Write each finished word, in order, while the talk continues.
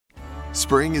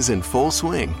Spring is in full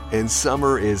swing, and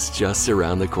summer is just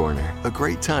around the corner. A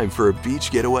great time for a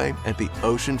beach getaway at the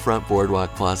Oceanfront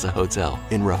Boardwalk Plaza Hotel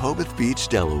in Rehoboth Beach,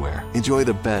 Delaware. Enjoy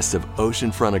the best of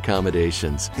oceanfront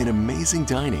accommodations and amazing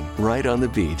dining right on the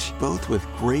beach, both with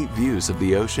great views of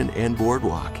the ocean and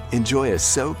boardwalk. Enjoy a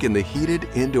soak in the heated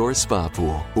indoor spa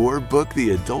pool, or book the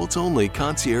adults-only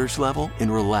concierge level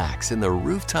and relax in the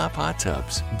rooftop hot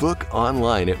tubs. Book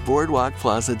online at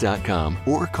boardwalkplaza.com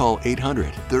or call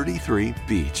 800-33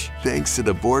 Beach. Thanks to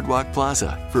the Boardwalk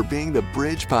Plaza for being the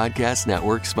Bridge Podcast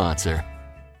Network sponsor.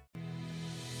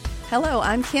 Hello,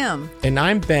 I'm Kim. And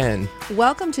I'm Ben.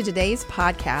 Welcome to today's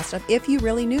podcast of If You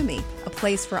Really Knew Me, a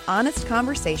place for honest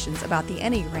conversations about the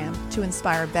Enneagram to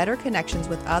inspire better connections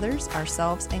with others,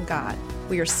 ourselves, and God.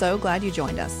 We are so glad you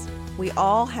joined us. We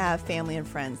all have family and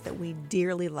friends that we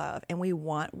dearly love, and we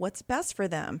want what's best for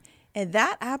them. And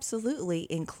that absolutely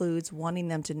includes wanting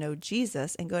them to know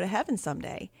Jesus and go to heaven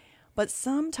someday. But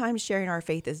sometimes sharing our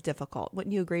faith is difficult.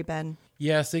 Wouldn't you agree, Ben?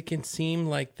 Yes, it can seem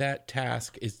like that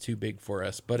task is too big for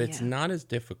us, but it's not as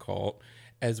difficult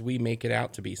as we make it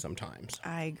out to be sometimes.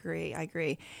 I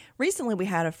agree. Recently, we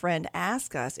had a friend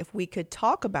ask us if we could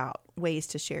talk about ways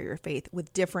to share your faith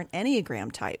with different Enneagram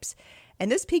types.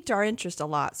 And this piqued our interest a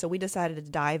lot, so we decided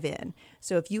to dive in.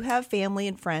 So if you have family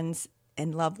and friends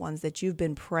and loved ones that you've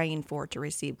been praying for to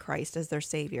receive Christ as their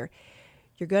Savior,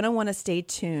 you're going to want to stay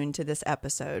tuned to this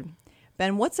episode.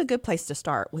 Ben, what's a good place to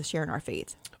start with sharing our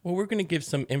faith? Well, we're going to give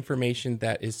some information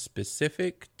that is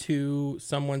specific to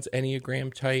someone's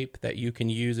Enneagram type that you can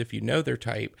use if you know their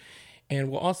type. And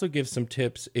we'll also give some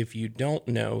tips if you don't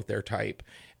know their type,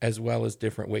 as well as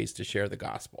different ways to share the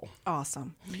gospel.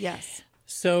 Awesome. Yes.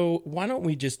 So why don't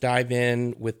we just dive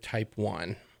in with type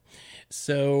 1?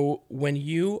 So when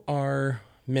you are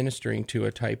ministering to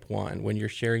a type 1, when you're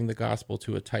sharing the gospel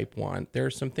to a type 1, there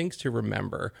are some things to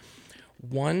remember.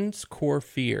 One's core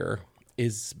fear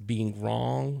is being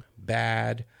wrong,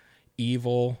 bad,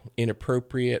 evil,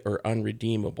 inappropriate, or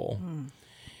unredeemable.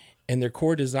 And their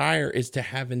core desire is to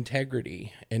have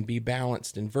integrity and be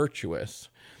balanced and virtuous.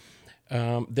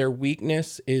 Their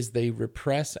weakness is they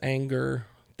repress anger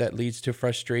that leads to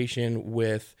frustration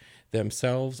with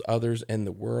themselves, others, and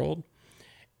the world.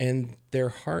 And their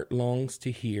heart longs to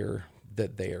hear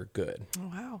that they are good.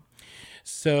 Oh, wow.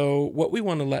 So what we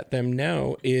want to let them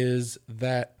know is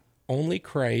that only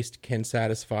Christ can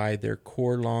satisfy their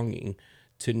core longing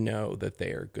to know that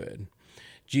they are good.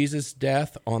 Jesus'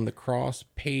 death on the cross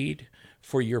paid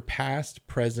for your past,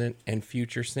 present, and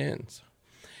future sins.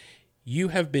 You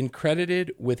have been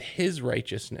credited with his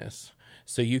righteousness,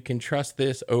 so you can trust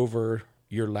this over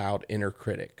your loud inner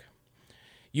critic.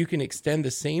 You can extend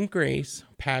the same grace,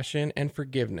 passion, and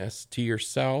forgiveness to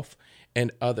yourself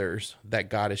and others that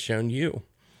God has shown you.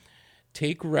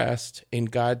 Take rest in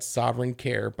God's sovereign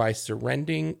care by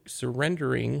surrendering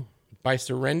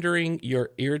your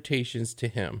irritations to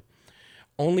him.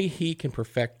 Only he can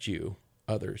perfect you,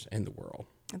 others, and the world.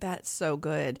 That's so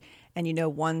good. And you know,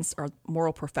 ones are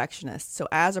moral perfectionists. So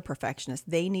as a perfectionist,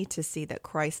 they need to see that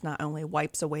Christ not only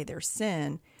wipes away their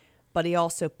sin, but he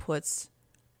also puts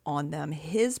on them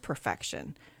his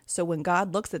perfection. So when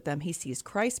God looks at them, he sees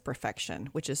Christ's perfection,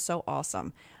 which is so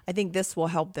awesome. I think this will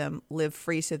help them live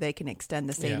free so they can extend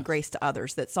the same grace to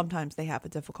others that sometimes they have a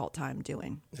difficult time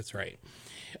doing. That's right.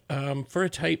 For a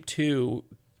type 2,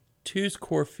 2's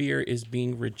core fear is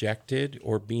being rejected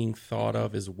or being thought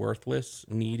of as worthless,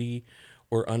 needy,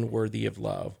 or unworthy of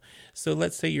love. So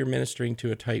let's say you're ministering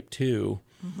to a type 2.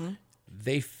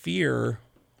 They fear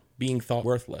being thought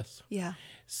worthless. Yeah.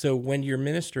 So when you're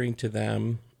ministering to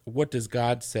them, what does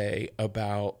God say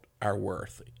about our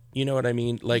worth? You know what I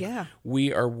mean? Like,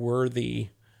 we are worthy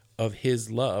of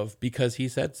his love because he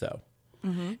said so.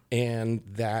 And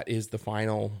that is the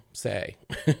final say.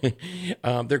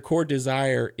 Their core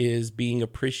desire is being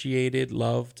appreciated,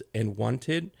 loved, and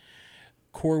wanted.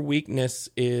 Core weakness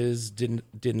is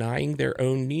denying their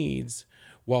own needs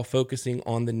while focusing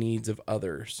on the needs of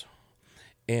others.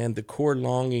 And the core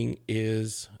longing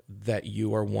is that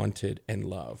you are wanted and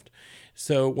loved.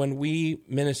 So when we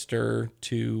minister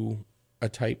to a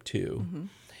type 2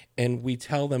 and we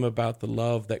tell them about the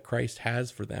love that Christ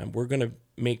has for them, we're going to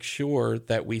make sure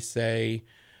that we say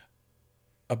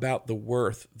about the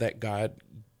worth that God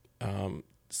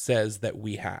says that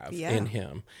we have in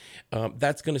him.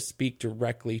 That's going to speak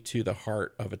directly to the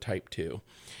heart of a type 2.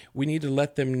 We need to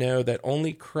let them know that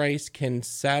only Christ can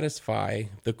satisfy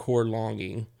the core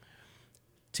longing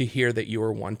to hear that you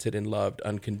are wanted and loved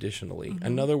unconditionally.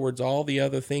 In other words, all the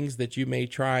other things that you may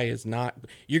try is not,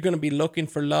 you're going to be looking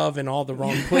for love in all the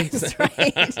wrong places.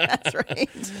 That's right.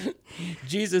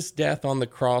 Jesus' death on the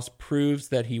cross proves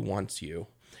that he wants you.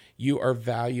 You are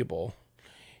valuable.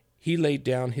 He laid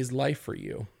down his life for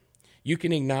you. You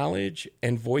can acknowledge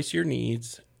and voice your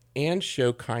needs and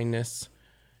show kindness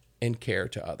and care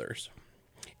to others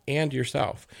and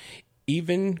yourself.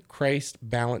 Even Christ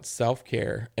balanced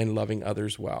self-care and loving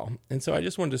others well. And so I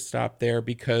just wanted to stop there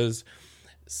because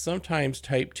sometimes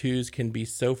type 2s can be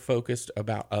so focused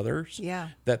about others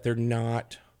that they're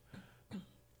not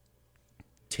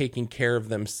taking care of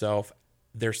themselves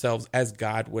as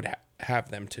God would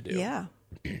have them to do. Yeah.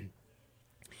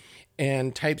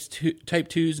 And type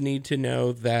 2s need to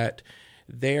know that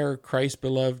they're Christ's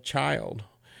beloved child,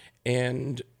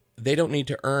 and they don't need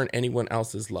to earn anyone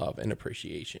else's love and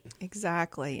appreciation.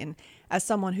 Exactly. And as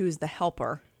someone who's the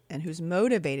helper and who's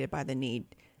motivated by the need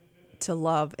to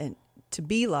love and to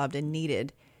be loved and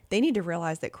needed, they need to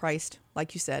realize that Christ,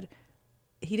 like you said,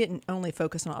 he didn't only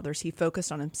focus on others. He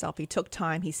focused on himself. He took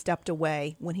time. He stepped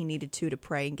away when he needed to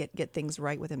pray and get things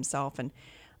right with himself and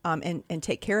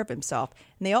take care of himself.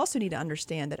 And they also need to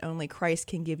understand that only Christ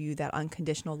can give you that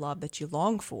unconditional love that you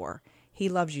long for. He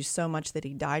loves you so much that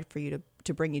he died for you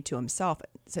to bring you to himself.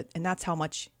 And that's how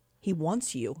much he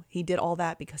wants you. He did all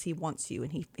that because he wants you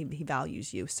and he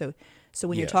values you. So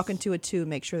when you're talking to a 2,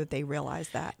 make sure that they realize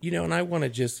that. And I want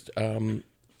to just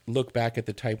look back at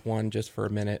the type 1 just for a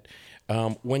minute.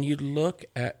 When you look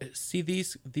at, see,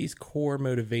 these core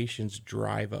motivations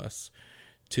drive us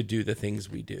to do the things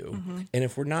we do. Mm-hmm. And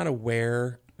if we're not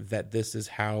aware that this is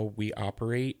how we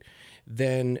operate,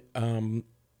 then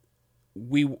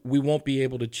we won't be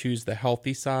able to choose the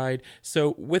healthy side.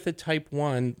 So with a type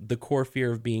 1, the core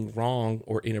fear of being wrong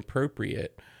or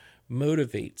inappropriate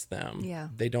motivates them. Yeah.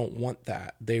 They don't want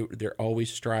that. They're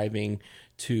always striving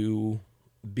to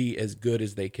be as good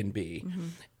as they can be. Mm-hmm.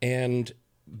 And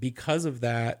because of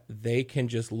that, they can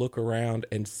just look around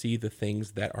and see the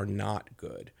things that are not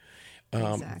good.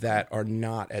 That are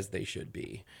not as they should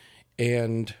be.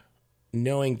 And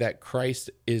knowing that Christ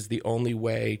is the only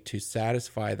way to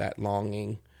satisfy that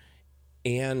longing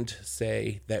and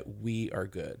say that we are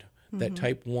good, that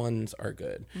type 1s are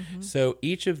good. Mm-hmm. So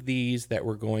each of these that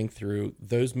we're going through,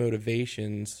 those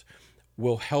motivations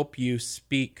will help you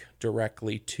speak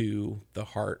directly to the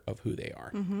heart of who they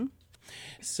are. Mm-hmm.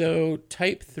 So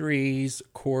type 3's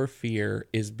core fear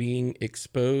is being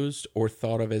exposed or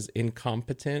thought of as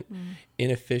incompetent,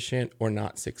 inefficient, or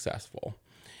not successful.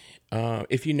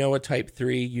 If you know a type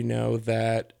 3, you know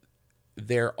that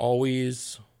they're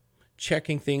always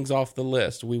checking things off the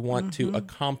list. We want to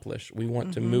accomplish. We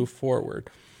want to move forward.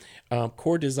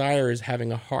 Core desire is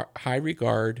having a high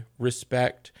regard,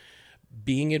 respect,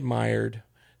 being admired,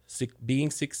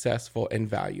 being successful, and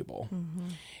valuable. Mm-hmm.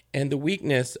 And the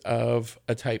weakness of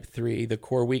a type 3, the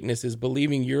core weakness, is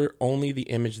believing you're only the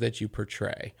image that you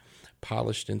portray,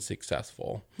 polished and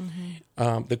successful.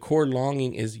 Mm-hmm. The core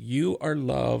longing is you are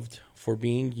loved for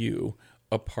being you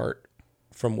apart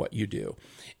from what you do.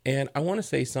 And I want to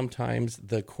say sometimes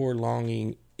the core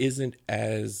longing isn't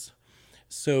as...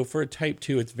 So for a type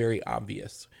 2, it's very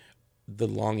obvious. The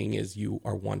longing is you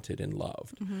are wanted and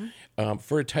loved. Mm-hmm.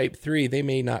 For a type 3, they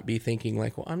may not be thinking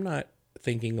like, well, I'm not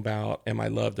thinking about, am I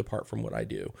loved apart from what I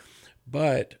do?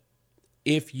 But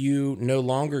if you no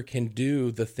longer can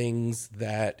do the things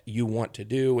that you want to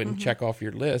do and check off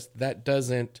your list, that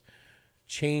doesn't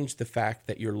change the fact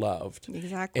that you're loved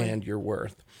and your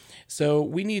worth. So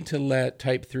we need to let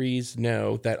type 3s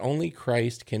know that only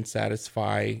Christ can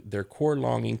satisfy their core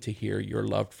longing to hear you're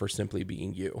loved for simply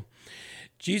being you.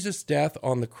 Jesus' death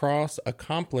on the cross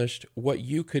accomplished what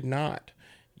you could not,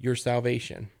 your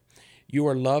salvation. You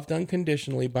are loved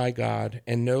unconditionally by God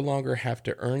and no longer have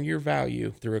to earn your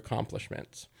value through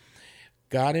accomplishments.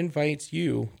 God invites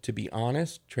you to be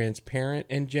honest, transparent,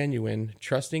 and genuine,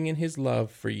 trusting in his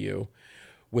love for you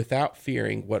without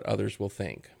fearing what others will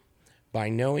think. By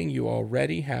knowing you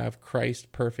already have Christ's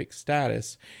perfect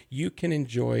status, you can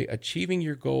enjoy achieving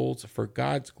your goals for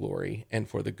God's glory and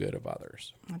for the good of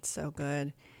others. That's so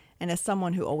good. And as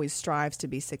someone who always strives to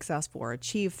be successful or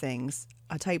achieve things,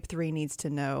 a type 3 needs to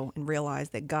know and realize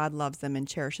that God loves them and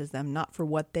cherishes them, not for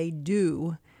what they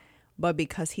do, but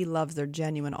because he loves their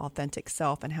genuine, authentic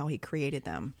self and how he created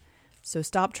them. So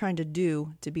stop trying to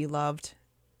do to be loved.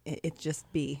 It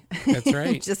just be. That's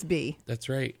right. Just be. That's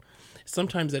right.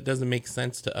 Sometimes that doesn't make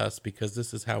sense to us because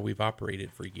this is how we've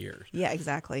operated for years. Yeah,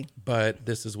 exactly. But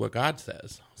this is what God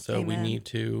says. So Amen.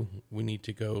 we need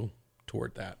to go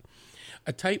toward that.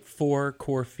 A type 4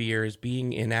 core fear is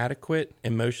being inadequate,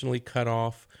 emotionally cut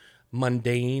off,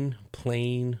 mundane,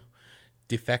 plain,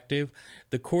 defective.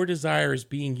 The core desire is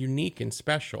being unique and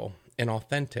special and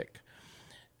authentic.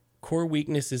 Core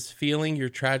weakness is feeling you're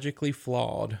tragically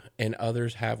flawed and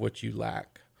others have what you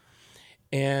lack.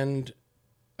 And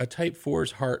A type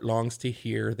 4's heart longs to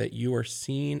hear that you are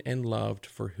seen and loved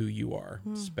for who you are,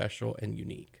 special and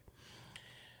unique.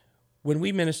 When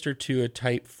we minister to a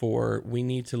type 4, we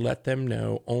need to let them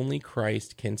know only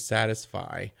Christ can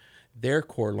satisfy their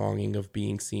core longing of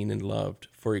being seen and loved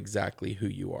for exactly who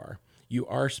you are. You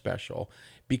are special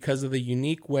because of the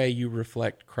unique way you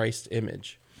reflect Christ's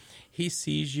image. He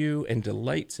sees you and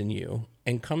delights in you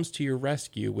and comes to your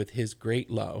rescue with his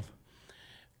great love.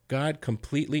 God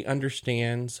completely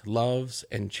understands, loves,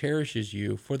 and cherishes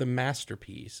you for the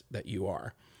masterpiece that you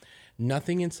are.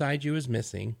 Nothing inside you is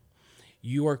missing.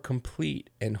 You are complete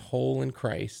and whole in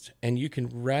Christ, and you can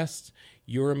rest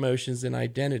your emotions and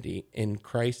identity in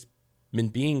Christ, in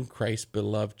being Christ's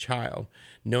beloved child,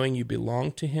 knowing you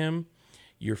belong to him.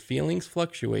 Your feelings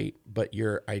fluctuate, but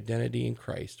your identity in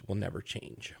Christ will never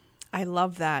change. I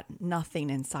love that nothing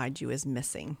inside you is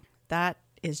missing. That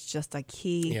is just a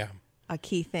key. Yeah. A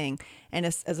key thing. And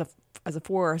as a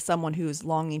 4 or someone who's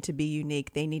longing to be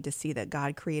unique, they need to see that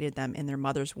God created them in their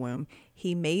mother's womb.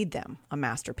 He made them a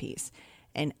masterpiece.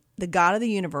 And the God of the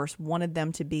universe wanted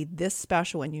them to be this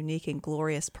special and unique and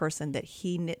glorious person that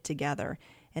he knit together.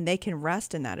 And they can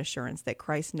rest in that assurance that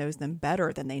Christ knows them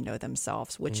better than they know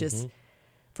themselves, which is,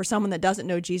 for someone that doesn't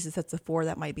know Jesus, that's a 4,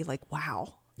 that might be like,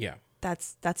 wow. Yeah.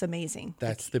 That's amazing.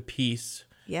 That's the piece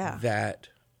that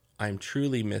I'm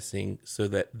truly missing, so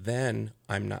that then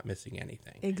I'm not missing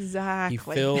anything. Exactly. He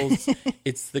fills,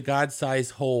 it's the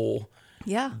God-sized hole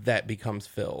that becomes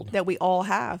filled. That we all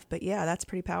have. But yeah, that's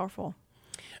pretty powerful.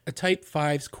 A type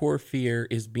 5's core fear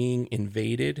is being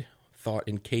invaded, thought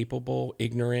incapable,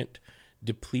 ignorant,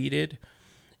 depleted,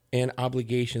 and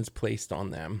obligations placed on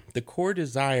them. The core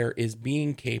desire is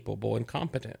being capable and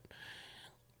competent.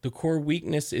 The core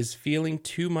weakness is feeling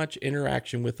too much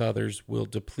interaction with others will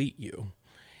deplete you.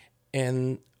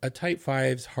 And a type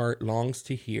 5's heart longs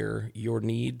to hear your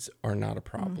needs are not a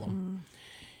problem.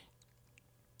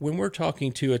 When we're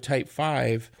talking to a type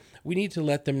 5, we need to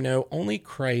let them know only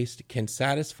Christ can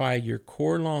satisfy your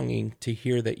core longing to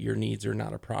hear that your needs are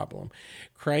not a problem.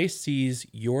 Christ sees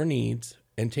your needs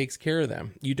and takes care of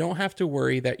them. You don't have to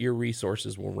worry that your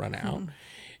resources will run out.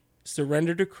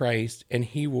 Surrender to Christ, and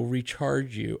he will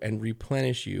recharge you and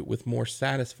replenish you with more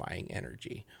satisfying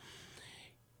energy.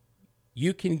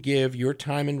 You can give your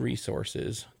time and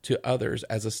resources to others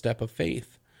as a step of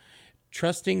faith,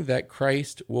 trusting that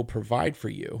Christ will provide for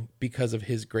you because of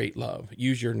his great love.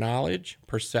 Use your knowledge,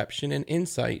 perception, and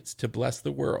insights to bless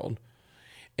the world.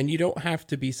 And you don't have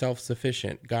to be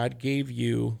self-sufficient. God gave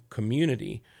you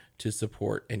community to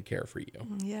support and care for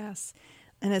you. Yes.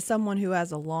 And as someone who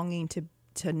has a longing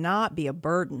to not be a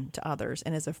burden to others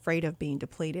and is afraid of being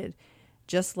depleted,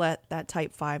 just let that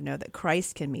type 5 know that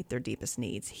Christ can meet their deepest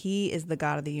needs. He is the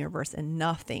God of the universe, and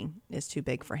nothing is too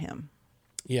big for him.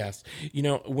 Yes. You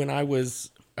know, when I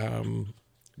was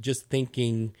just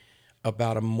thinking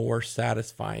about a more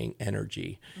satisfying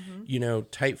energy, you know,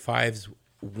 type 5s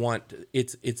want,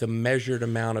 it's a measured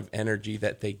amount of energy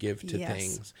that they give to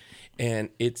things. And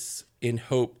it's in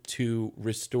hope to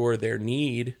restore their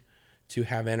need to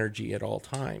have energy at all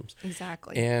times.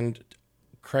 Exactly. And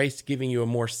Christ giving you a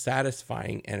more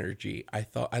satisfying energy.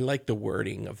 I like the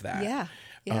wording of that.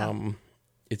 Yeah.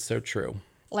 It's so true.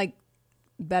 Like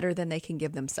better than they can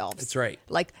give themselves. That's right.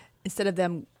 Like instead of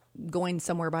them going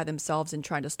somewhere by themselves and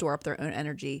trying to store up their own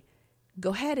energy, go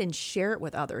ahead and share it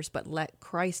with others, but let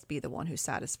Christ be the one who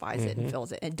satisfies it and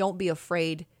fills it. And don't be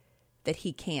afraid that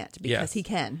he can't, because he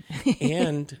can.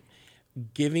 And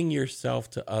giving yourself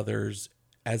to others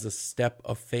as a step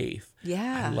of faith.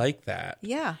 Yeah. I like that.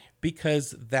 Yeah.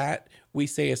 Because that, we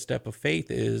say a step of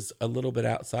faith is a little bit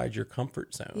outside your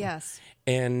comfort zone. Yes.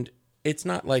 And it's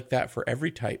not like that for every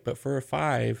type, but for a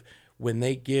 5, when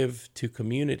they give to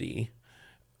community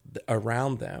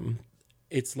around them,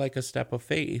 it's like a step of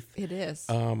faith. It is.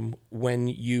 When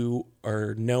you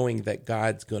are knowing that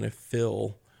God's going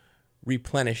to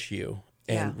replenish you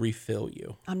and refill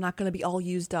you. I'm not going to be all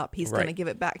used up. He's going to give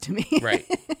it back to me. Right.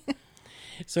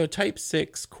 So type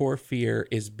 6 core fear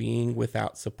is being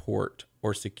without support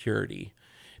or security,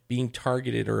 being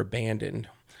targeted or abandoned.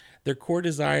 Their core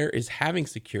desire is having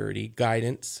security,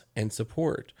 guidance, and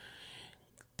support.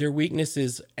 Their weakness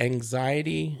is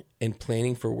anxiety and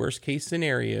planning for worst case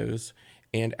scenarios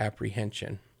and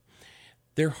apprehension.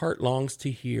 Their heart longs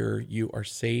to hear you are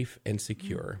safe and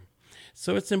secure.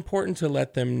 So it's important to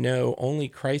let them know only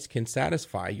Christ can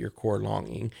satisfy your core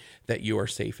longing that you are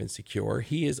safe and secure.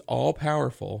 He is all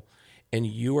powerful and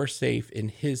you are safe in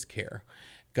his care.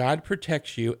 God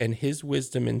protects you and his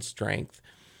wisdom and strength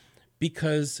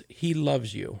because he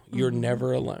loves you. You're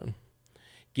never alone.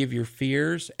 Give your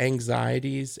fears,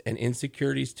 anxieties, and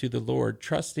insecurities to the Lord,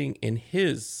 trusting in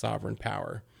His sovereign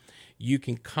power. You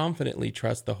can confidently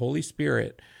trust the Holy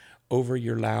Spirit over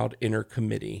your loud inner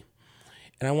committee.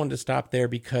 And I wanted to stop there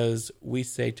because we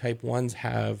say type 1s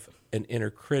have an inner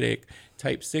critic.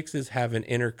 Type 6s have an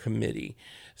inner committee.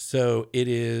 So it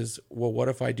is, well, what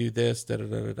if I do this? Da, da,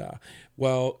 da, da, da.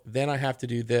 Well, then I have to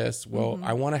do this. Well,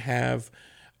 I want to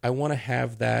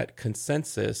have that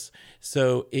consensus,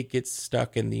 so it gets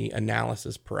stuck in the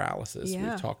analysis paralysis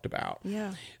we've talked about.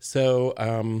 Yeah.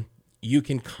 So you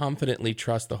can confidently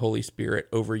trust the Holy Spirit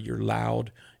over your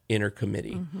loud inner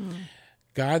committee.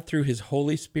 God, through His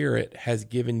Holy Spirit, has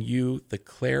given you the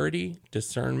clarity,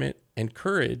 discernment, and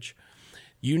courage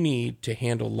you need to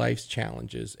handle life's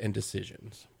challenges and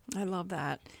decisions. I love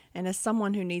that. And as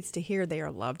someone who needs to hear they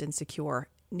are loved and secure,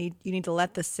 you need to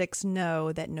let the 6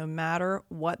 know that no matter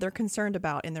what they're concerned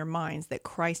about in their minds, that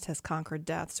Christ has conquered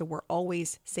death. So we're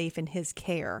always safe in His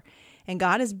care. And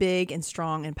God is big and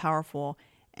strong and powerful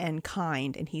and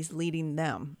kind, and He's leading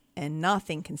them. And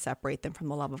nothing can separate them from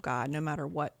the love of God, no matter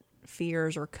what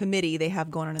fears or committee they have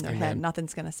going on in their head.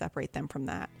 Nothing's going to separate them from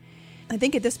that. I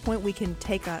think at this point we can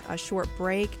take a short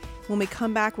break. When we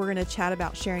come back, we're going to chat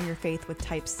about sharing your faith with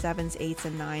type 7s, 8s,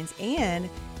 and 9s, and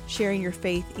sharing your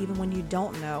faith even when you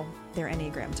don't know their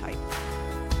Enneagram type.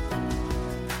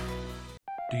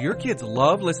 Do your kids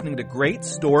love listening to great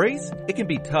stories? It can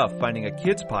be tough finding a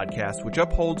kids podcast which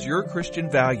upholds your Christian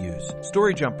values.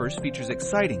 Story Jumpers features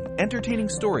exciting, entertaining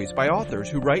stories by authors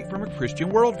who write from a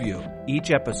Christian worldview.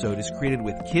 Each episode is created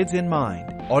with kids in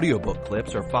mind. Audiobook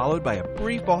clips are followed by a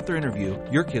brief author interview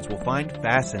your kids will find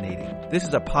fascinating. This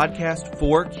is a podcast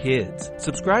for kids.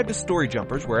 Subscribe to Story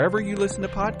Jumpers wherever you listen to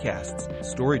podcasts.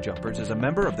 Story Jumpers is a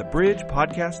member of the Bridge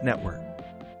Podcast Network.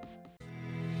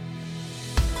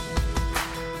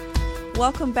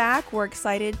 Welcome back. We're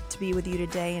excited to be with you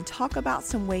today and talk about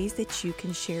some ways that you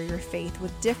can share your faith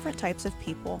with different types of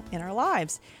people in our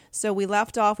lives. So we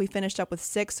finished up with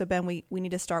 6. So Ben, we need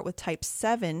to start with type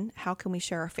 7. How can we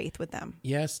share our faith with them?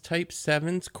 Yes, type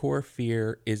 7's core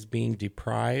fear is being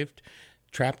deprived,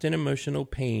 trapped in emotional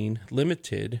pain,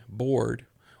 limited, bored,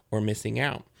 or missing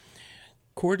out.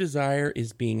 Core desire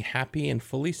is being happy and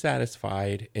fully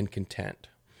satisfied and content.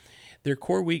 Their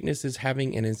core weakness is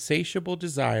having an insatiable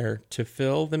desire to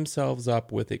fill themselves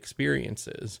up with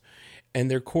experiences,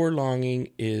 and their core longing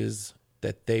is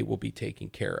that they will be taken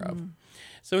care of.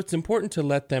 So it's important to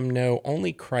let them know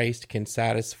only Christ can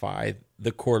satisfy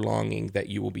the core longing that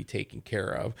you will be taken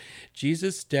care of.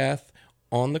 Jesus' death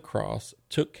on the cross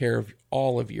took care of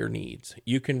all of your needs.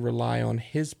 You can rely on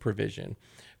His provision.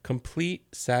 Complete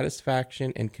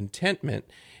satisfaction and contentment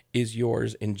is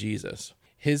yours in Jesus.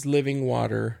 His living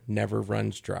water never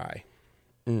runs dry.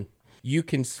 You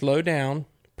can slow down,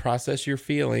 process your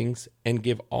feelings, and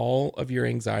give all of your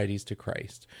anxieties to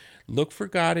Christ. Look for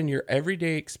God in your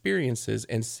everyday experiences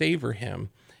and savor Him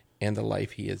and the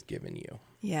life He has given you.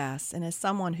 Yes, and as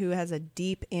someone who has a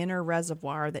deep inner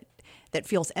reservoir that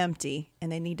feels empty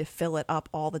and they need to fill it up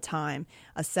all the time,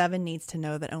 a 7 needs to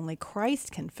know that only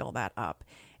Christ can fill that up.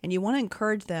 And you want to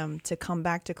encourage them to come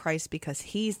back to Christ because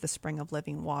He's the spring of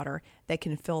living water that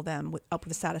can fill them up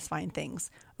with satisfying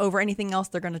things over anything else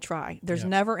they're going to try. There's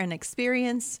never an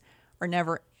experience or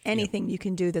never anything you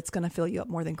can do that's going to fill you up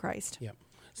more than Christ. Yep.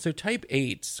 So type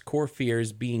 8's core fear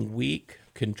is being weak,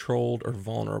 controlled, or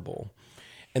vulnerable.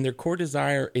 And their core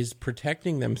desire is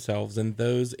protecting themselves and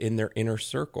those in their inner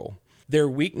circle. Their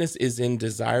weakness is in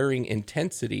desiring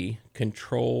intensity,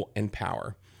 control, and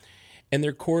power. And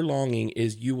their core longing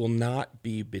is you will not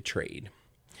be betrayed.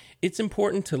 It's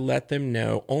important to let them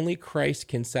know only Christ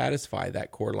can satisfy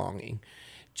that core longing.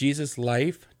 Jesus'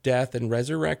 life, death, and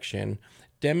resurrection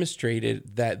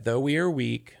demonstrated that though we are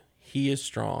weak, He is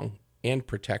strong and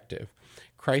protective.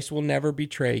 Christ will never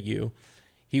betray you.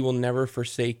 He will never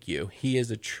forsake you. He is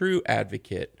a true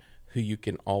advocate who you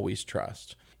can always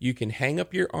trust. You can hang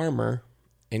up your armor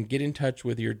and get in touch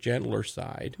with your gentler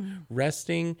side,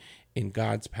 resting in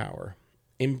God's power.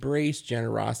 Embrace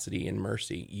generosity and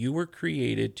mercy. You were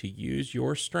created to use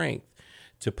your strength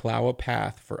to plow a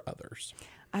path for others.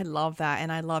 I love that.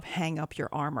 And I love hang up your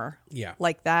armor. Yeah.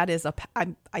 Like that is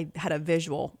I had a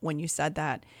visual when you said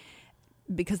that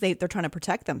because they're trying to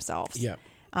protect themselves. Yeah.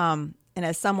 And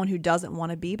as someone who doesn't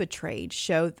want to be betrayed,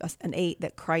 show us an 8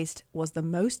 that Christ was the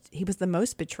most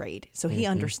betrayed. So He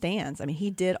understands. I mean,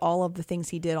 He did all of the things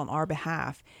He did on our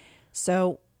behalf.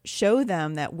 So show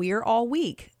them that we're all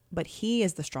weak, but He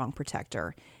is the strong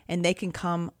protector, and they can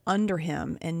come under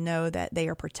Him and know that they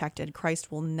are protected.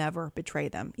 Christ will never betray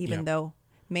them, even though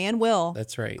man will.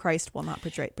 That's right. Christ will not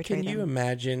betray them. Can you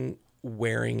imagine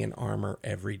wearing an armor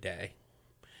every day?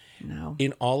 No.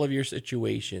 In all of your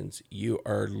situations, you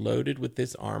are loaded with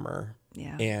this armor.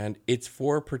 Yeah. And it's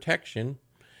for protection,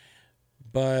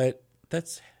 but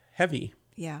that's heavy.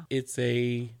 Yeah. It's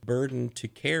a burden to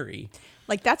carry.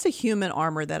 Like, that's a human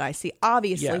armor that I see.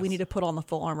 Obviously, Yes. we need to put on the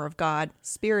full armor of God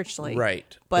spiritually.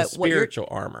 Right. But the spiritual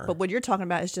armor. But what you're talking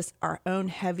about is just our own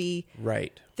heavy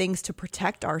right. things to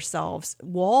protect ourselves,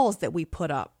 walls that we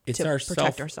put up It's to our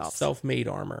protect ourselves. Self-made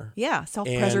armor. Yeah,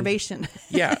 self-preservation.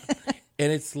 Yeah.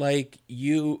 And it's like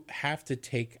you have to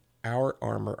take our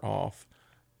armor off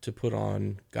to put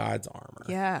on God's armor.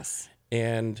 Yes.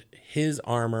 And his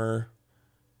armor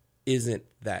isn't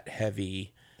that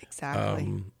heavy.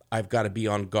 Exactly. I've got to be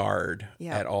on guard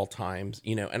Yeah. at all times,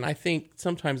 and I think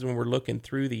sometimes when we're looking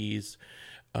through these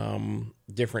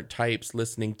different types,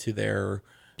 listening to their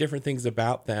different things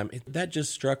about them, that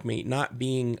just struck me, not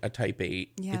being a type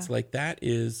 8. Yeah. It's like that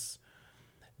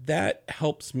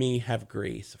helps me have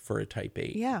grace for a type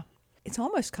 8. Yeah. It's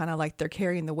almost kind of like they're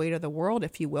carrying the weight of the world,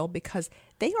 if you will, because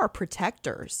they are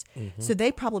protectors. Mm-hmm. So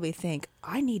they probably think,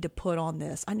 I need to put on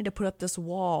this. I need to put up this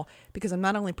wall because I'm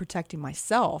not only protecting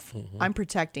myself, I'm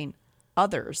protecting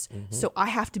others. So I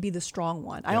have to be the strong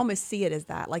one. I almost see it as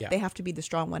that. Like they have to be the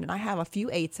strong one. And I have a few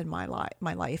 8s in my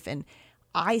life, and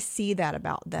I see that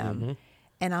about them.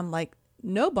 And I'm like,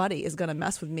 nobody is going to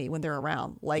mess with me when they're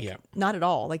around. Like, not at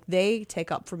all. Like, they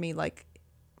take up for me like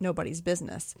nobody's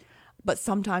business. But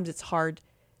sometimes it's hard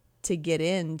to get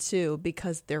into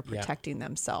because they're protecting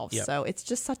themselves. Yep. So it's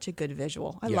just such a good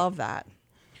visual. I love that.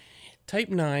 Type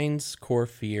 9's core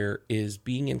fear is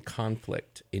being in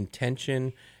conflict, in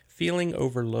tension, feeling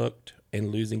overlooked,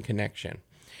 and losing connection.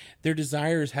 Their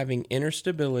desire is having inner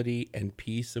stability and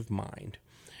peace of mind.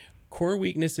 Core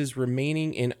weakness is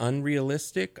remaining in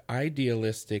unrealistic,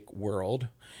 idealistic world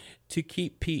to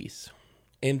keep peace.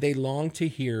 And they long to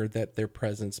hear that their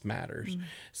presence matters.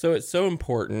 So it's so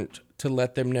important to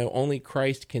let them know only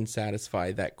Christ can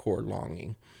satisfy that core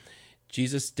longing.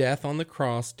 Jesus' death on the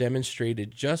cross demonstrated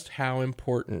just how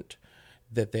important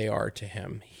that they are to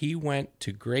him. He went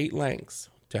to great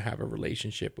lengths to have a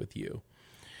relationship with you.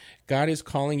 God is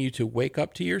calling you to wake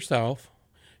up to yourself,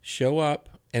 show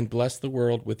up, and bless the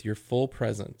world with your full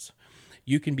presence.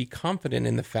 You can be confident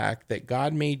in the fact that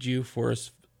God made you for a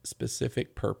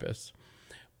specific purpose.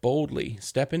 Boldly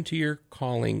step into your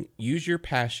calling, use your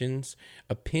passions,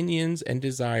 opinions, and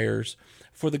desires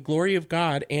for the glory of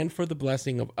God and for the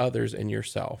blessing of others and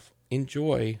yourself.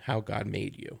 Enjoy how God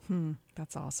made you.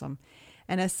 That's awesome.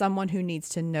 And as someone who needs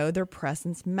to know their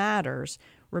presence matters,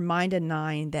 remind a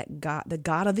 9 that God, the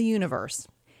God of the universe,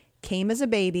 came as a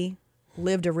baby,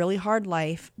 lived a really hard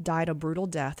life, died a brutal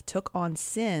death, took on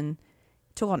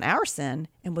our sin,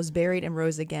 and was buried and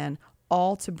rose again,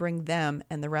 all to bring them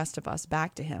and the rest of us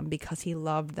back to him because he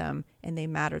loved them and they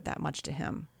mattered that much to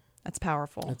him. That's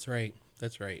powerful. That's right.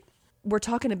 That's right. We're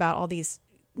talking about all these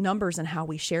numbers and how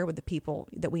we share with the people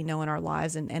that we know in our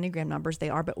lives, and Enneagram numbers they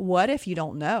are. But what if you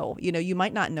don't know? You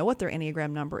might not know what their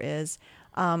Enneagram number is,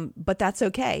 but that's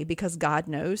okay because God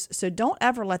knows. So don't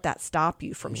ever let that stop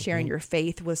you from sharing your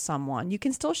faith with someone. You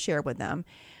can still share with them.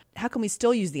 How can we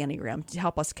still use the Enneagram to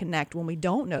help us connect when we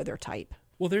don't know their type?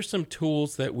 Well, there's some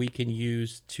tools that we can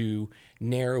use to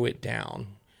narrow it down,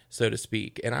 so to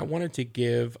speak. And I wanted to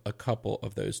give a couple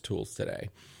of those tools today.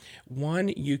 One,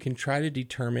 you can try to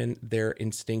determine their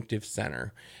instinctive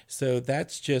center. So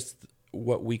that's just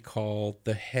what we call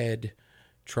the head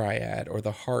triad or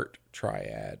the heart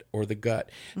triad or the gut,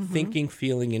 thinking,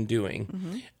 feeling, and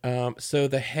doing. So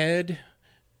the head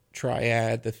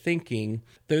triad, the thinking,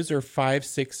 those are 5,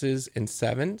 6s, and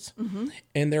 7s.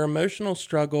 And their emotional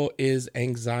struggle is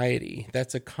anxiety.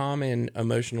 That's a common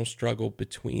emotional struggle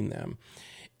between them.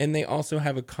 And they also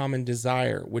have a common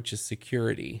desire, which is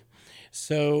security.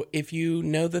 So if you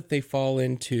know that they fall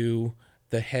into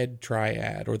the head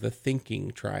triad or the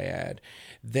thinking triad,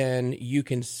 then you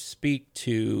can speak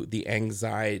to the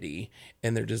anxiety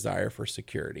and their desire for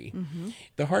security.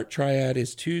 The heart triad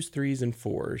is 2s, 3s, and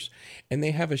 4s, and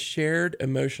they have a shared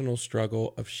emotional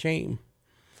struggle of shame.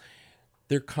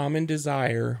 Their common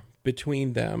desire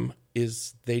between them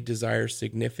is they desire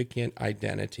significant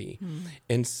identity.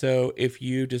 And so if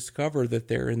you discover that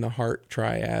they're in the heart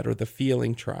triad or the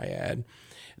feeling triad,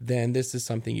 then this is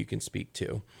something you can speak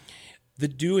to. The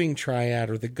doing triad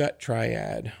or the gut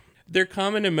triad, their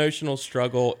common emotional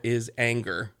struggle is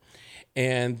anger,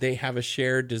 and they have a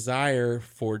shared desire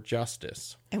for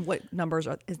justice. And what numbers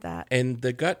is that? And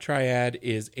the gut triad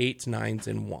is 8s, 9s,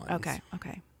 and 1s.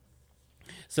 Okay.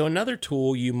 So another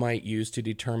tool you might use to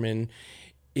determine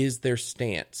is their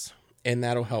stance, and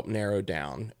that'll help narrow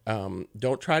down.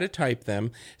 Don't try to type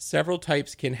them. Several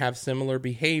types can have similar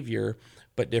behavior,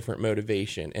 but different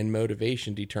motivation, and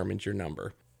motivation determines your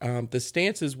number. The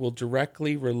stances will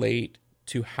directly relate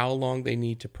to how long they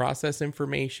need to process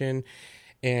information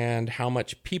and how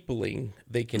much peopling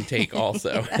they can take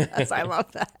also. Yes, I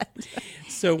love that.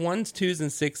 So 1s, 2s,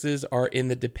 and 6s are in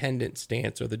the dependent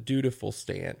stance or the dutiful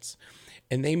stance,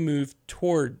 and they move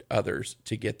toward others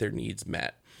to get their needs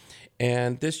met.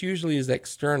 And this usually is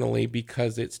externally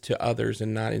because it's to others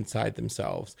and not inside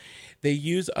themselves. They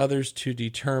use others to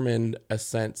determine a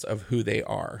sense of who they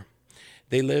are.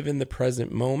 They live in the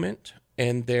present moment,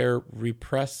 and they're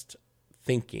repressed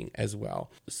thinking as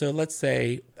well. So let's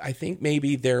say, I think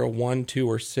maybe they're a 1, 2,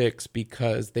 or 6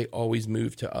 because they always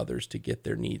move to others to get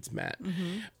their needs met.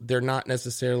 They're not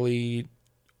necessarily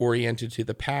oriented to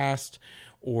the past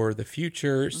or the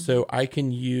future. So I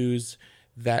can use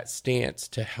that stance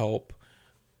to help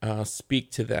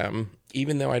speak to them,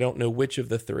 even though I don't know which of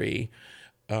the 3.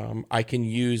 I can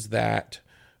use that.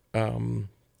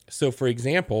 So for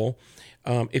example,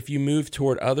 if you move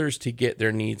toward others to get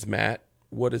their needs met,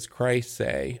 what does Christ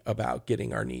say about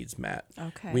getting our needs met?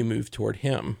 Okay. We move toward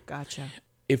him. Gotcha.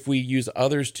 If we use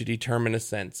others to determine a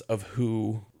sense of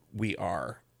who we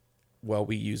are, well,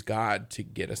 we use God to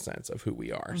get a sense of who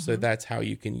we are. So that's how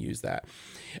you can use that.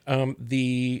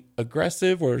 The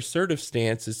aggressive or assertive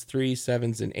stance is 3s,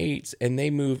 7s, and 8s, and they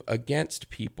move against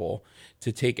people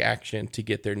to take action to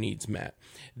get their needs met.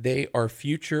 They are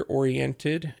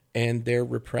future-oriented, and they're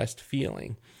repressed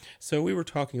feeling. So we were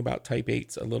talking about type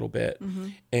 8s a little bit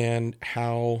and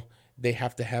how they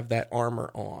have to have that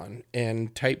armor on.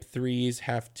 And type 3s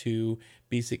have to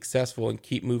be successful and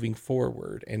keep moving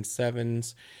forward. And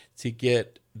 7s to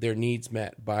get their needs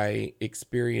met by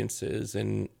experiences.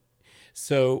 And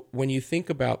so when you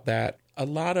think about that, a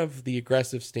lot of the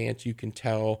aggressive stance you can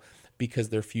tell because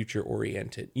they're future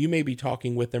oriented. You may be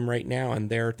talking with them right now and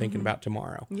they're thinking about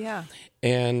tomorrow. Yeah.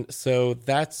 And so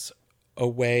that's a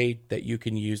way that you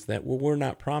can use that. Well, we're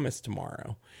not promised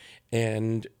tomorrow,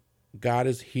 and God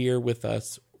is here with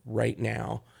us right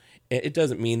now. It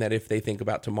doesn't mean that if they think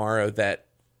about tomorrow that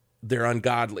they're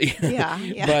ungodly.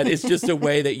 Yeah. But it's just a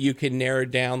way that you can narrow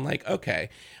down, like, okay,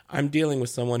 I'm dealing with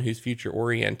someone who's future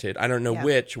oriented. I don't know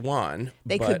which one.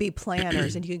 They could be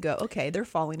planners, and you could go, okay, they're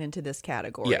falling into this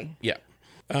category. Yeah.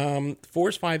 4s,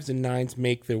 5s, and 9s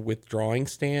make the withdrawing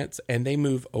stance, and they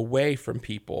move away from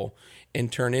people and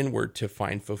turn inward to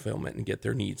find fulfillment and get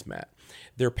their needs met.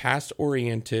 They're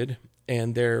past-oriented,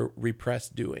 and they're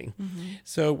repressed doing.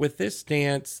 So with this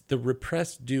stance, the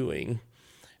repressed doing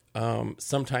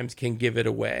sometimes can give it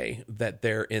away that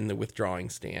they're in the withdrawing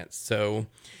stance. So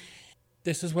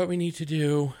this is what we need to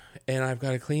do, and I've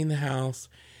got to clean the house,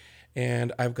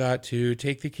 and I've got to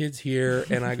take the kids here,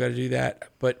 and I got to do that.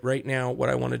 But right now, what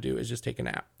I want to do is just take a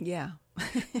nap. Yeah.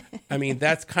 I mean,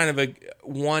 that's kind of a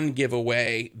one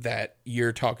giveaway that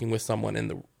you're talking with someone in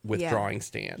the withdrawing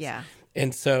stance. Yeah.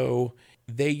 And so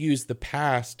they use the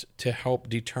past to help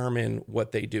determine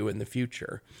what they do in the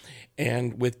future.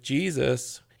 And with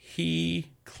Jesus,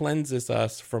 he cleanses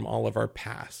us from all of our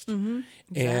past. Exactly.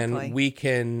 And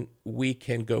we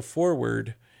can go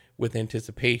forward with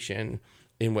anticipation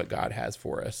in what God has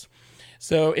for us.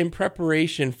 So in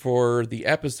preparation for the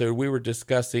episode, we were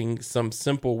discussing some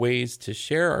simple ways to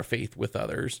share our faith with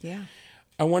others. Yeah.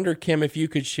 I wonder, Kim, if you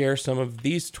could share some of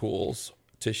these tools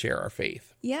to share our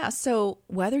faith. Yeah. So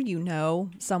whether you know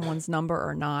someone's number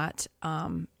or not,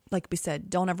 like we said,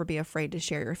 don't ever be afraid to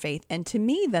share your faith. And to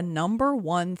me, the number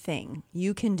one thing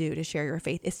you can do to share your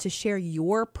faith is to share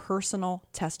your personal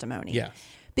testimony. Yes.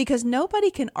 Because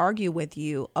nobody can argue with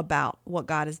you about what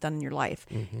God has done in your life.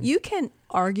 You can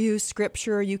argue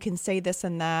scripture, you can say this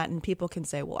and that, and people can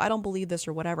say, well, I don't believe this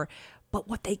or whatever. But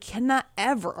what they cannot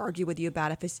ever argue with you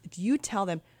about is if you tell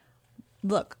them,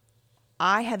 look,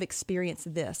 I have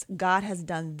experienced this. God has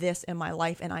done this in my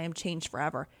life, and I am changed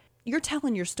forever. You're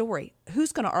telling your story.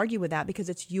 Who's going to argue with that because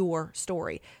it's your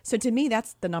story? So to me,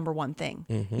 that's the number one thing.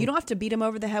 You don't have to beat them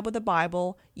over the head with the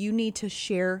Bible. You need to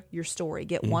share your story.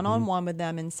 Get one-on-one with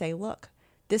them and say, look,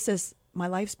 this is, my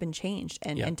life's been changed,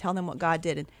 and tell them what God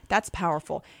did. And that's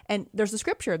powerful. And there's a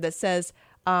scripture that says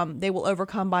they will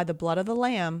overcome by the blood of the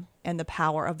Lamb and the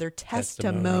power of their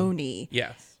testimony.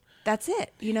 Yes. That's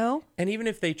it, you know? And even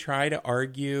if they try to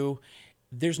argue,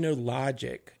 there's no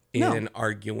logic in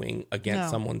arguing against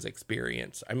someone's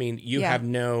experience. I mean, you have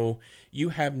no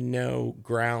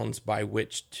grounds by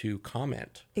which to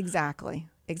comment. Exactly.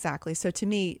 So to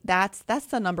me, that's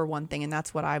the number one thing, and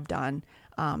that's what I've done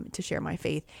to share my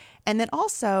faith. And then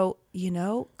also, you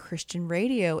know, Christian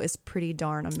radio is pretty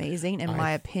darn amazing, in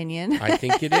my opinion. I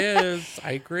think it is.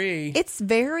 I agree. It's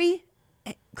very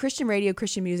Christian radio,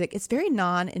 Christian music. It's very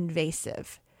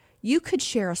non-invasive. you could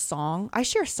share a song. I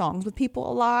share songs with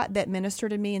people a lot that minister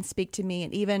to me and speak to me.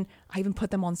 And I even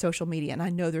put them on social media. And I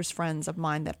know there's friends of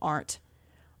mine that aren't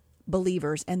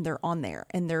believers and they're on there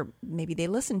and maybe they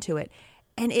listen to it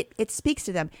and it speaks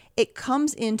to them. It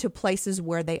comes into places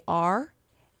where they are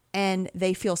and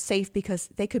they feel safe because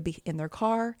they could be in their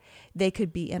car. They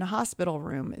could be in a hospital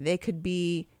room. They could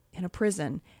be in a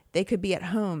prison. They could be at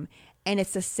home. And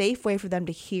it's a safe way for them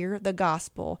to hear the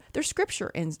gospel. There's scripture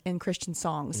in Christian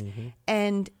songs. Mm-hmm.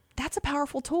 And that's a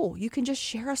powerful tool. You can just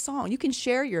share a song. You can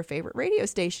share your favorite radio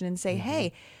station and say,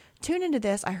 hey, tune into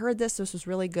this. I heard this. This was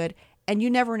really good. And you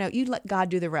never know. You let God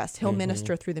do the rest. He'll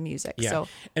minister through the music. Yeah. So,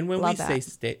 and when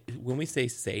we say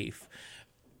safe,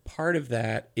 part of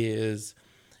that is,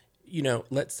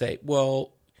 let's say,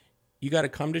 well, you got to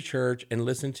come to church and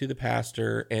listen to the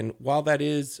pastor. And while that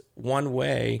is one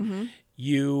way,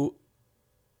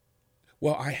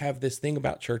 I have this thing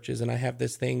about churches and I have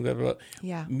this thing, blah, blah, blah.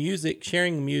 Yeah.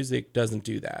 Sharing music doesn't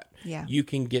do that. Yeah. You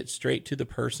can get straight to the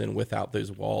person without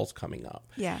those walls coming up.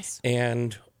 Yes.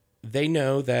 And they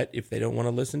know that if they don't want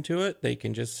to listen to it, they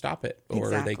can just stop it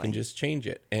or they can just change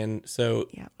it. And so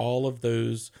all of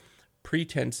those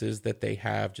pretenses that they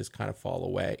have just kind of fall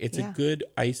away. It's a good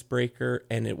icebreaker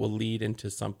and it will lead into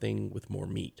something with more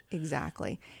meat.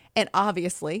 Exactly. And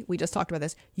obviously, we just talked about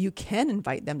this, you can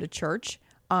invite them to church.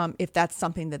 If that's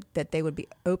something that they would be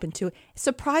open to.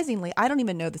 Surprisingly, I don't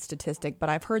even know the statistic, but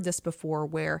I've heard this before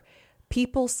where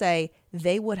people say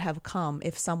they would have come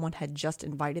if someone had just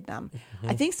invited them. Mm-hmm.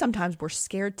 I think sometimes we're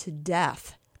scared to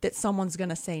death that someone's going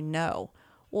to say no.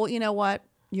 Well, you know what?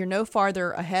 You're no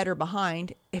farther ahead or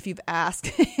behind if you've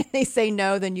asked. They say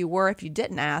no than you were if you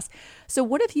didn't ask. So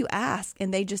what if you ask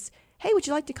and they just, hey, would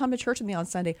you like to come to church with me on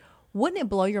Sunday? Wouldn't it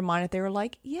blow your mind if they were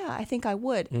like, yeah, I think I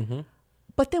would. Mm-hmm.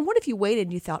 But then what if you waited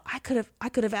and you thought, I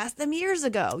could have asked them years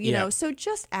ago, you know? So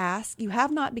just ask. You have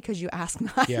not because you ask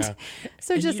not. Yeah.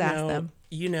 So and just ask them.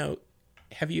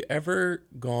 Have you ever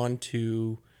gone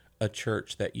to a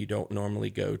church that you don't normally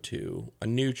go to, a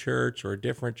new church or a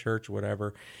different church or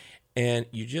whatever, and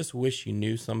you just wish you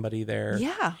knew somebody there?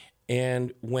 Yeah.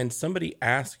 And when somebody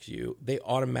asks you, they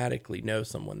automatically know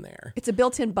someone there. It's a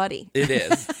built-in buddy. It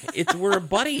is. We're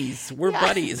buddies. We're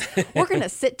buddies. We're going to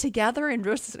sit together and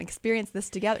just experience this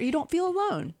together. You don't feel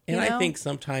alone. And I think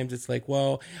sometimes it's like,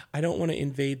 well, I don't want to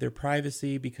invade their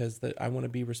privacy because I want to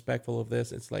be respectful of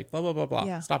this. It's like, blah, blah, blah, blah.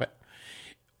 Yeah. Stop it.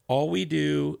 All we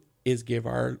do is give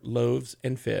our loaves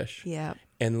and fish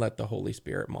and let the Holy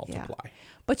Spirit multiply. Yeah.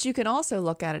 But you can also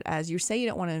look at it as you say you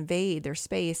don't want to invade their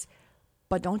space,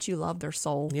 but don't you love their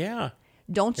soul? Yeah.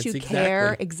 Don't you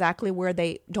care exactly where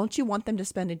don't you want them to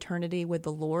spend eternity with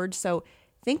the Lord? So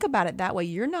think about it that way.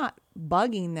 You're not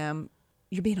bugging them.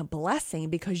 You're being a blessing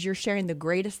because you're sharing the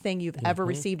greatest thing you've ever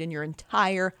received in your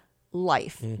entire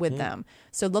life with them.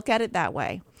 So look at it that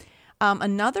way.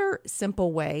 Another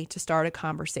simple way to start a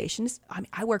conversation is,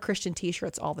 I wear Christian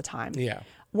t-shirts all the time. Yeah.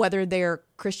 Whether they're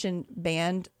Christian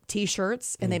band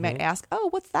t-shirts and they might ask, oh,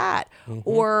 what's that?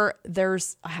 Or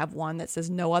I have one that says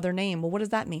no other name. Well, what does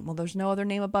that mean? Well, there's no other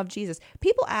name above Jesus.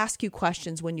 People ask you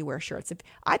questions when you wear shirts. If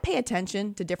I pay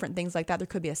attention to different things like that, there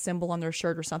could be a symbol on their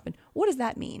shirt or something. What does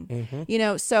that mean?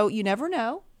 So you never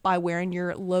know by wearing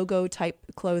your logo type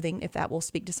clothing if that will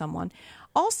speak to someone.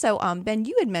 Also, Ben,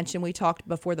 you had mentioned, we talked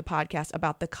before the podcast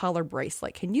about the color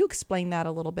bracelet. Can you explain that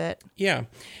a little bit? Yeah.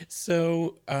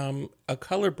 So a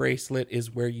color bracelet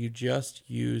is where you just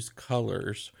use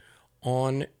colors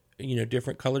on,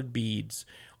 different colored beads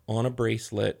on a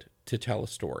bracelet to tell a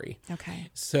story.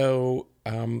 Okay. So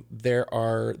there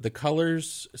are the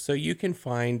colors. So you can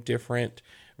find different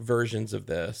versions of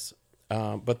this.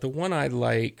 But the one I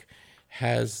like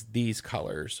has these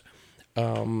colors: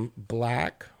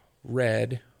 black,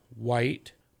 red,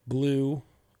 white, blue,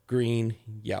 green,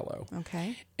 yellow.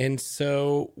 Okay. And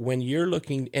so when you're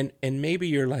looking, and maybe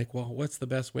you're like, well, what's the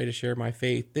best way to share my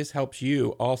faith? This helps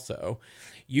you also.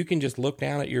 You can just look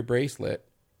down at your bracelet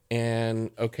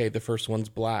and, okay, the first one's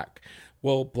black.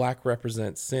 Well, black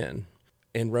represents sin.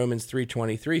 And Romans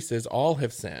 3:23 says all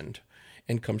have sinned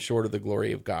and come short of the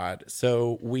glory of God.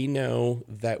 So we know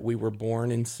that we were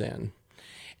born in sin.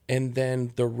 And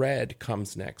then the red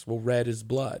comes next. Well, red is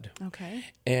blood. Okay.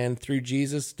 And through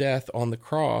Jesus' death on the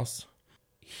cross,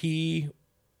 he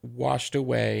washed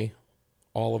away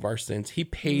all of our sins. He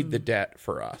paid the debt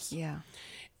for us. Yeah.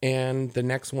 And the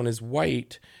next one is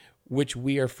white, which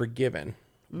we are forgiven.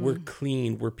 We're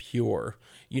clean. We're pure.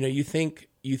 You think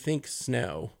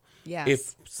snow. Yes.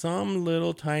 If some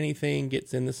little tiny thing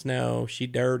gets in the snow, she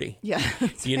dirty. Yeah.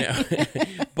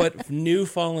 But new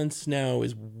fallen snow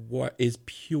is what is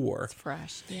pure. It's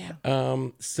fresh. Yeah.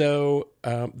 So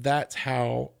that's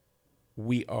how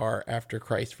we are after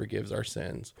Christ forgives our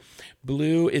sins.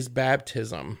 Blue is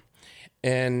baptism.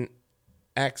 And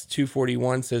Acts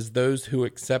 2:41 says, those who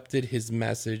accepted his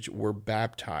message were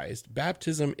baptized.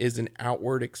 Baptism is an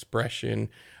outward expression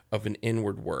of an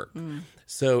inward work.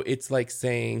 So it's like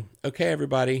saying, okay,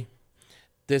 everybody,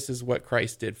 this is what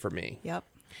Christ did for me. Yep.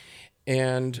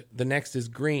 And the next is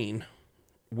green,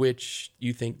 which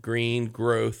you think green,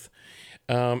 growth.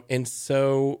 And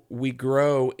so we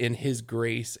grow in his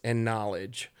grace and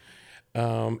knowledge.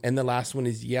 And the last one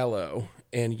is yellow.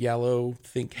 And yellow,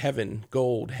 think heaven,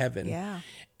 gold, heaven. Yeah.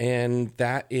 And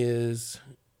that is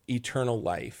eternal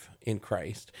life in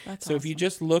Christ. That's so awesome. If you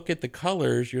just look at the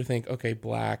colors, you think, okay,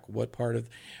 black, what part of...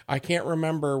 I can't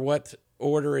remember what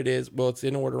order it is. Well, it's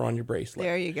in order on your bracelet.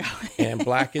 There you go. And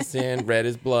black is sin, red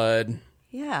is blood.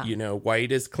 Yeah.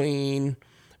 White is clean,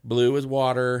 blue is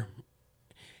water,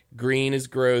 green is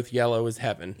growth, yellow is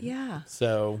heaven. Yeah.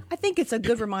 So I think it's a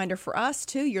good reminder for us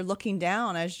too. You're looking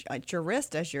down at your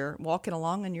wrist as you're walking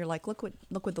along, and you're like, look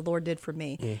what the Lord did for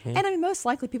me. And I mean, most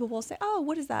likely people will say, oh,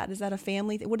 what is that? Is that a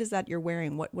family? What is that you're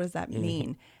wearing? What does that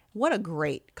mean? What a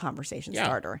great conversation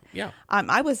starter. Yeah.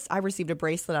 I received a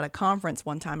bracelet at a conference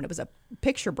one time, and it was a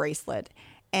picture bracelet,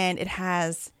 and it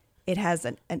has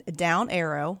a down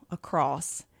arrow, a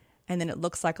cross, and then it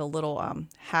looks like a little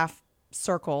half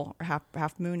circle or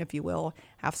half moon, if you will,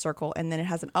 half circle, and then it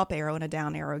has an up arrow and a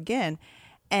down arrow again.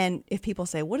 And if people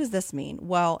say, what does this mean?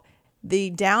 Well, the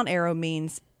down arrow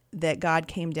means that God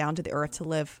came down to the earth to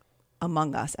live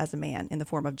among us as a man in the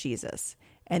form of Jesus.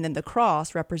 And then the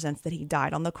cross represents that he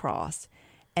died on the cross.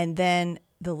 And then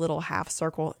the little half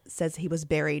circle says he was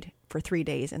buried for 3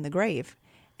 days in the grave.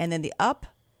 And then the up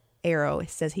arrow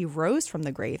says he rose from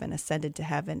the grave and ascended to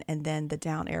heaven. And then the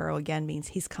down arrow again means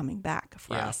he's coming back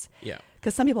for us. Yeah.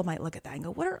 Because some people might look at that and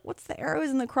go, what's the arrows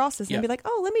and the crosses? And be like,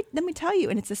 oh, let me tell you.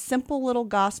 And it's a simple little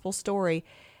gospel story.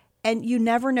 And you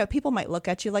never know. People might look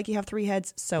at you like you have 3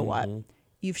 heads. So what?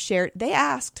 You've shared. They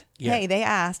asked. Yeah. Hey, they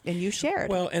asked, and you shared.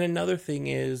 Well, and another thing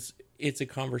is it's a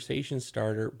conversation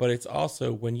starter, but it's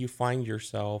also when you find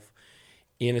yourself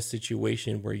in a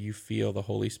situation where you feel the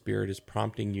Holy Spirit is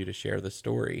prompting you to share the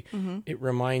story, it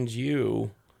reminds you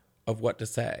of what to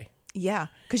say. Yeah,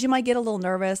 because you might get a little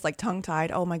nervous, like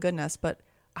tongue-tied. Oh, my goodness. But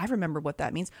I remember what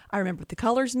that means. I remember what the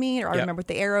colors mean, or I remember what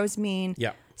the arrows mean.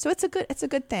 Yeah. So it's a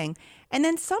good thing. And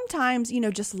then sometimes,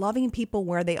 just loving people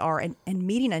where they are and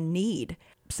meeting a need,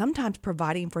 sometimes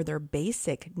providing for their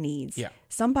basic needs. Yeah.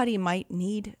 Somebody might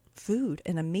need food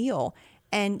and a meal,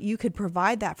 and you could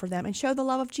provide that for them and show the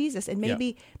love of Jesus. And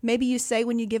maybe you say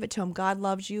when you give it to them, God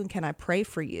loves you, and can I pray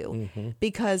for you?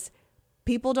 Because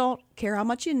people don't care how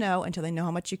much you know until they know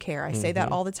how much you care. I say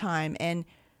that all the time. And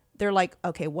they're like,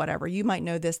 okay, whatever. You might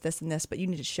know this, this, and this, but you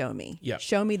need to show me. Yeah.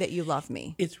 Show me that you love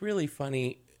me. It's really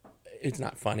funny. It's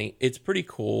not funny. It's pretty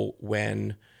cool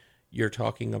when you're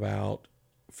talking about,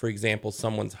 for example,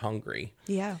 someone's hungry.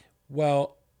 Yeah.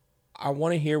 Well, I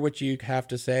want to hear what you have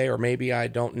to say, or maybe I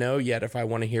don't know yet if I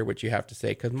want to hear what you have to say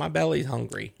because my belly's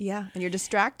hungry. Yeah, and you're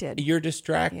distracted.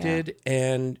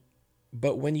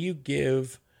 But when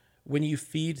you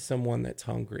feed someone that's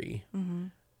hungry,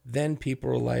 then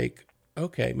people are like,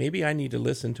 okay, maybe I need to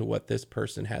listen to what this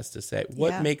person has to say.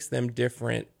 What makes them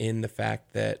different in the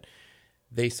fact that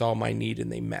they saw my need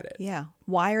and they met it? Yeah.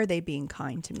 Why are they being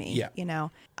kind to me? Yeah.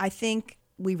 I think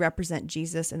we represent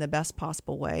Jesus in the best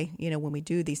possible way, when we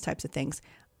do these types of things.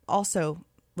 Also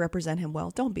represent him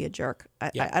well. Don't be a jerk.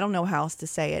 I don't know how else to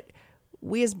say it.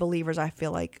 We as believers, I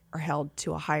feel like, are held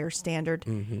to a higher standard.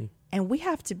 And we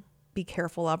have to be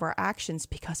careful of our actions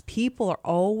because people are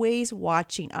always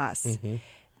watching us.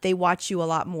 They watch you a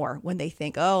lot more when they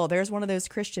think, oh, there's one of those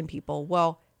Christian people.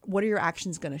 Well, what are your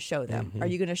actions going to show them? Are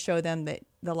you going to show them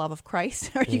the love of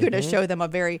Christ? Are you going to show them a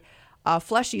very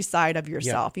fleshy side of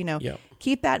yourself?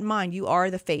 Keep that in mind. You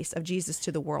are the face of Jesus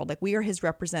to the world. Like, we are his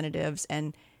representatives,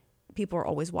 and people are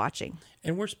always watching.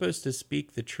 And we're supposed to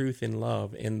speak the truth in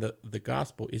love, and the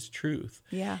gospel is truth.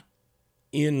 Yeah.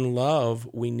 In love,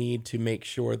 we need to make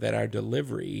sure that our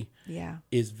delivery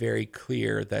is very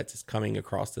clear, that it's coming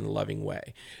across in a loving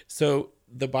way. So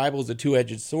the Bible is a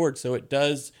two-edged sword, so it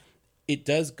does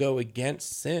go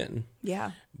against sin.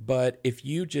 Yeah. But if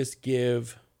you just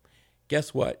give,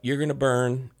 guess what? You're going to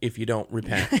burn if you don't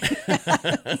repent.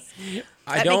 That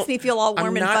makes me feel all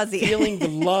warm and fuzzy. I'm not feeling the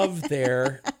love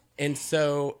there. And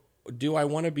so do I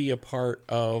want to be a part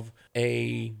of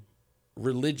a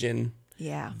religion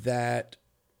that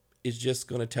is just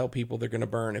going to tell people they're going to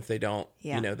burn if they don't?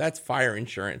 That's fire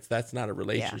insurance. That's not a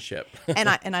relationship.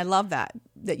 And I love that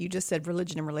you just said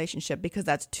religion and relationship, because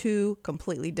that's two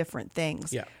completely different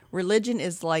things. Yeah. Religion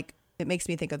is like it makes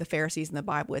me think of the Pharisees in the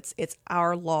Bible. It's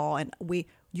our law, and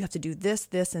you have to do this,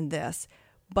 this, and this.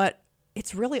 But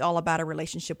it's really all about a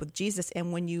relationship with Jesus.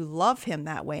 And when you love him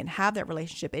that way and have that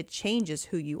relationship, it changes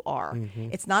who you are.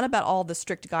 It's not about all the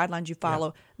strict guidelines you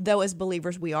follow, though as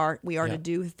believers we are to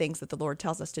do things that the Lord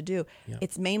tells us to do.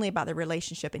 It's mainly about the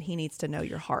relationship, and he needs to know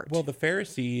your heart. Well, the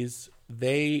Pharisees,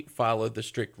 they followed the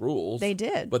strict rules. They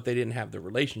did. But they didn't have the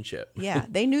relationship. Yeah,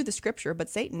 they knew the scripture, but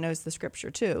Satan knows the scripture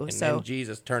too. And then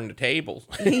Jesus turned the tables.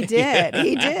 He did.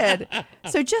 He did.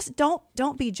 So just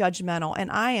don't be judgmental. And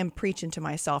I am preaching to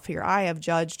myself here. I have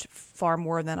judged far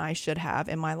more than I should have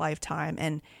in my lifetime,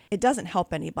 and it doesn't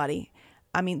help anybody.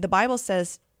 I mean, the Bible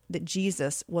says that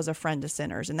Jesus was a friend to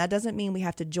sinners, and that doesn't mean we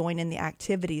have to join in the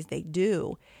activities they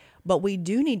do, but we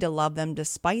do need to love them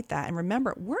despite that. And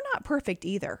remember, we're not perfect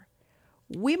either.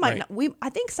 We might not, I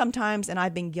think sometimes, and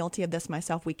I've been guilty of this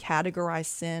myself, we categorize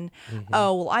sin.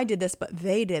 Oh, well, I did this, but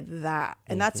they did that.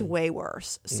 And that's way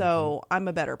worse. So I'm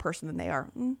a better person than they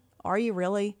are. Are you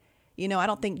really? You know, I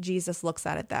don't think Jesus looks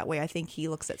at it that way. I think he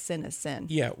looks at sin as sin.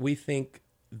 Yeah, we think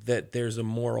that there's a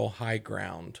moral high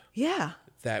ground. Yeah.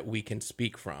 That we can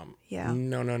speak from. Yeah.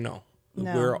 No.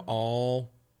 We're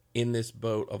all in this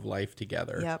boat of life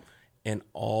together. Yep. And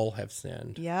all have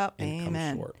sinned. Yep. And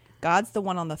Amen. come short. God's the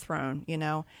one on the throne, you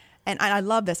know. And I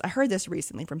love this. I heard this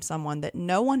recently from someone that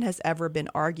no one has ever been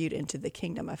argued into the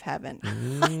kingdom of heaven.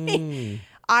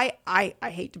 I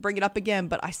hate to bring it up again,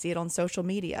 but I see it on social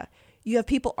media. You have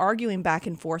people arguing back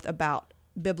and forth about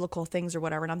biblical things or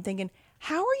whatever. And I'm thinking,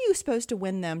 how are you supposed to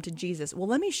win them to Jesus? Well,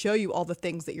 let me show you all the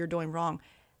things that you're doing wrong.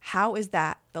 How is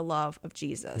that the love of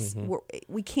Jesus?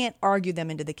 We can't argue them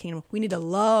into the kingdom. We need to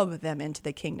love them into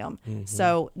the kingdom.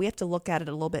 So we have to look at it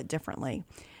a little bit differently.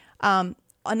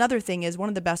 Another thing is, one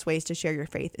of the best ways to share your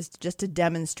faith is just to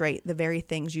demonstrate the very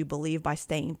things you believe by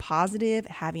staying positive,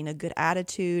 having a good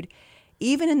attitude,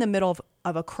 even in the middle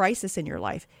of a crisis in your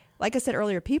life. Like I said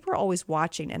earlier, people are always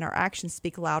watching, and our actions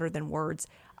speak louder than words.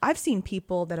 I've seen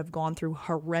people that have gone through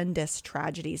horrendous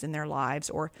tragedies in their lives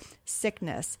or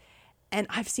sickness, and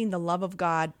I've seen the love of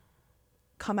God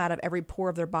come out of every pore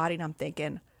of their body, and I'm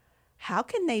thinking, how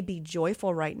can they be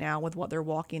joyful right now with what they're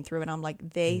walking through? And I'm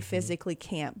like, they physically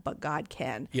can't, but God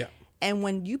can. Yeah. And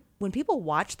when people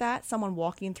watch that, someone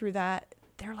walking through that,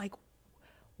 they're like,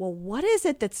 well, what is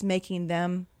it that's making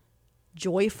them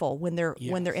joyful when they're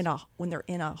in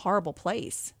a horrible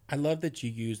place? I love that you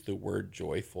use the word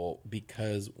joyful,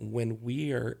 because when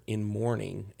we are in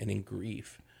mourning and in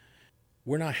grief,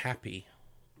 we're not happy.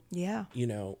 Yeah. You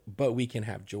know, but we can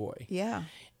have joy. Yeah.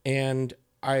 And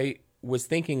I was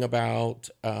thinking about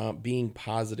being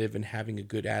positive and having a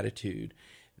good attitude.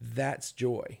 That's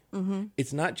joy.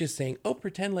 It's not just saying, oh,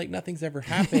 pretend like nothing's ever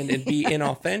happened and be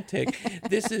inauthentic.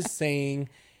 This is saying,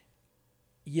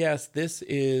 yes, this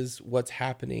is what's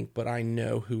happening, but I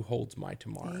know who holds my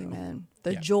tomorrow. Amen.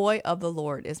 The joy of the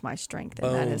Lord is my strength.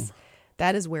 And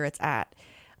that is where it's at.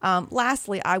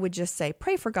 Lastly, I would just say,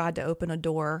 pray for God to open a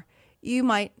door. You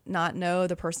might not know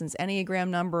the person's Enneagram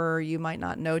number. You might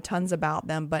not know tons about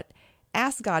them, but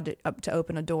ask God to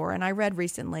open a door. And I read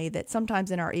recently that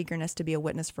sometimes in our eagerness to be a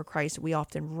witness for Christ, we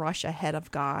often rush ahead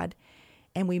of God,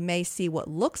 and we may see what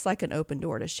looks like an open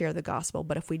door to share the gospel.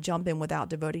 But if we jump in without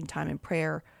devoting time in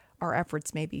prayer, our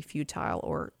efforts may be futile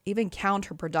or even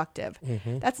counterproductive.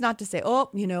 That's not to say, oh,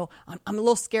 you know, I'm a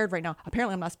little scared right now.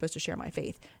 Apparently I'm not supposed to share my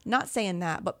faith. Not saying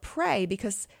that, but pray,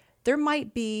 because there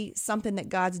might be something that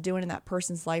God's doing in that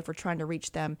person's life or trying to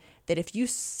reach them, that if you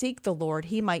seek the Lord,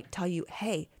 he might tell you,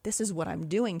 hey, this is what I'm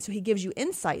doing. So he gives you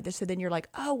insight. So then you're like,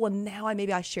 oh, well, now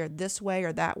maybe I share this way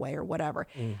or that way or whatever.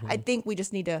 I think we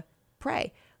just need to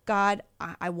pray. God,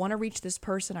 I want to reach this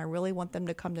person. I really want them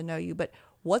to come to know you, but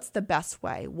what's the best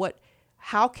way?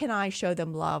 How can I show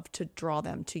them love to draw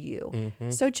them to you?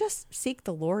 So just seek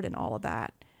the Lord in all of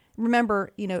that. Remember,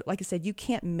 you know, like I said, you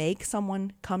can't make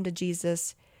someone come to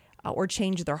Jesus or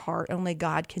change their heart. Only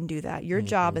God can do that. Your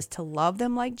job is to love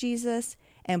them like Jesus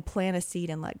and plant a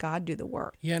seed and let God do the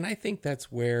work. Yeah, and I think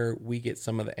that's where we get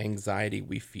some of the anxiety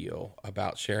we feel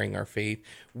about sharing our faith.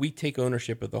 We take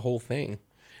ownership of the whole thing.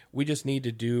 We just need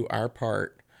to do our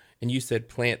part. And you said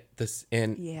plant the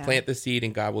seed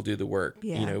and God will do the work.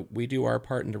 Yeah. You know, we do our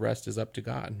part and the rest is up to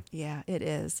God. Yeah, it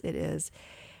is. It is.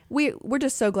 We're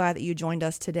just so glad that you joined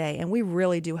us today, and we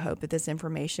really do hope that this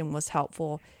information was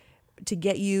helpful to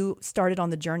get you started on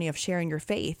the journey of sharing your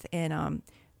faith. And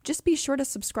just be sure to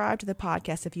subscribe to the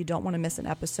podcast if you don't want to miss an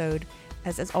episode.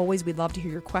 As always, we'd love to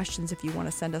hear your questions. If you want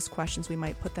to send us questions, we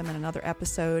might put them in another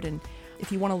episode. And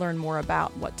if you want to learn more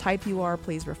about what type you are,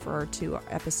 please refer to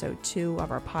episode 2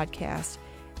 of our podcast.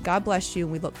 God bless you,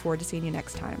 and we look forward to seeing you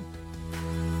next time.